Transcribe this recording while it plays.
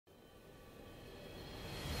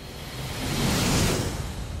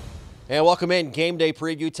And welcome in. Game day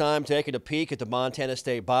preview time. Taking a peek at the Montana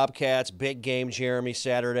State Bobcats. Big game, Jeremy,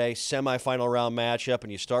 Saturday. Semifinal round matchup.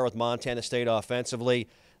 And you start with Montana State offensively.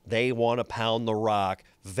 They want to pound the rock.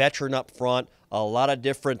 Veteran up front. A lot of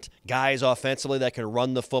different guys offensively that can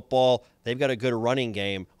run the football. They've got a good running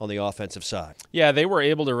game on the offensive side. Yeah, they were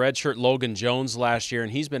able to redshirt Logan Jones last year,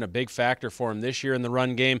 and he's been a big factor for him this year in the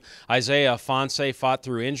run game. Isaiah Fonse fought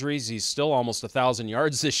through injuries. He's still almost 1,000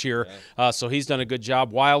 yards this year, so he's done a good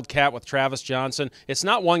job. Wildcat with Travis Johnson. It's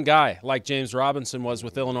not one guy like James Robinson was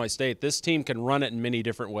with Illinois State. This team can run it in many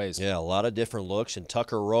different ways. Yeah, a lot of different looks, and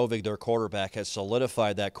Tucker Rovig, their quarterback, has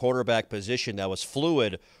solidified that quarterback position that was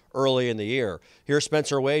fluid early in the year. Here's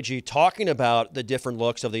Spencer Wagee talking about the different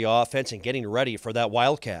looks of the offense and getting ready for that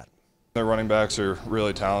Wildcat. Their running backs are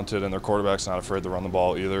really talented, and their quarterback's not afraid to run the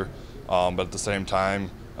ball either. But at the same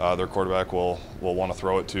time, their quarterback will want to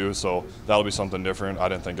throw it too, so that'll be something different. I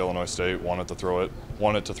didn't think Illinois State wanted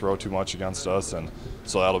to throw too much against us, and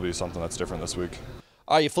so that'll be something that's different this week.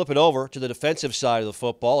 All right, you flip it over to the defensive side of the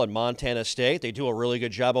football in Montana State. They do a really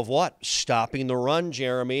good job of what? Stopping the run,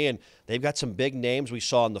 Jeremy, and they've got some big names we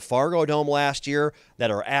saw in the Fargo Dome last year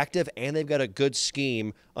that are active, and they've got a good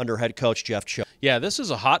scheme under head coach Jeff Cho. Yeah, this is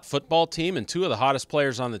a hot football team, and two of the hottest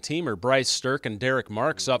players on the team are Bryce Stirk and Derek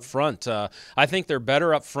Marks up front. I think they're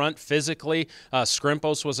better up front physically.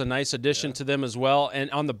 Skrimpos was a nice addition to them as well,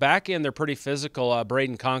 and on the back end, they're pretty physical.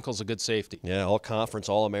 Braden Conkle's a good safety. Yeah, all-conference,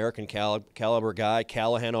 all-American caliber guy.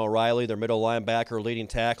 Callahan O'Reilly, their middle linebacker, leading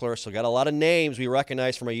tackler. So got a lot of names we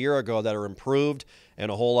recognize from a year ago that are improved and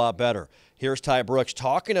a whole lot better. Here's Ty Brooks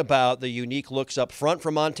talking about the unique looks up front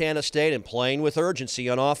from Montana State and playing with urgency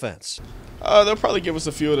on offense. They'll probably give us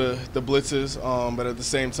a few of the blitzes, but at the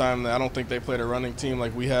same time, I don't think they played a running team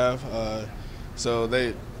like we have. I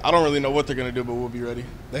don't really know what they're going to do, but we'll be ready.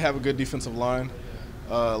 They have a good defensive line,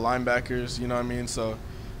 linebackers, you know what I mean? So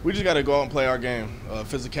we just got to go out and play our game.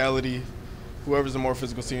 Physicality, whoever's the more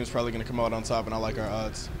physical team is probably going to come out on top, and I like our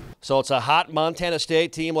odds. So it's a hot Montana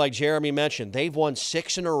State team like Jeremy mentioned. They've won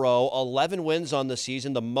 6 in a row, 11 wins on the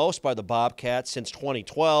season, the most by the Bobcats since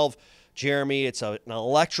 2012. Jeremy, it's an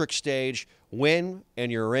electric stage. Win,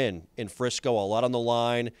 and you're in Frisco. A lot on the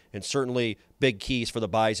line, and certainly big keys for the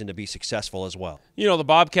Bison to be successful as well. You know, the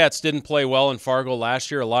Bobcats didn't play well in Fargo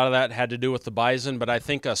last year. A lot of that had to do with the Bison, but I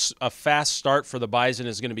think a fast start for the Bison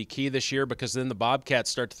is going to be key this year, because then the Bobcats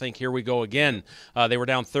start to think, here we go again. They were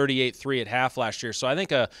down 38-3 at half last year. So I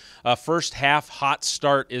think a first half hot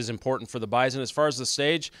start is important for the Bison. As far as the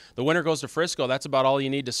stage, the winner goes to Frisco. That's about all you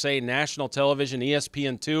need to say. National television,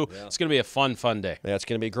 ESPN2. Yeah. It's going to be a fun day. Yeah, it's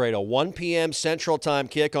going to be great. A 1 p.m. Central Time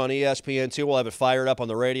kick on ESPN2. We'll have it fired up on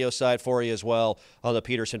the radio side for you as well on the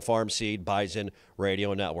Peterson Farm Seed Bison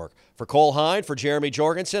Radio Network. For Cole Hine, for Jeremy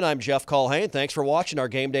Jorgensen, I'm Jeff Colhane. Thanks for watching our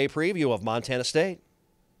game day preview of Montana State.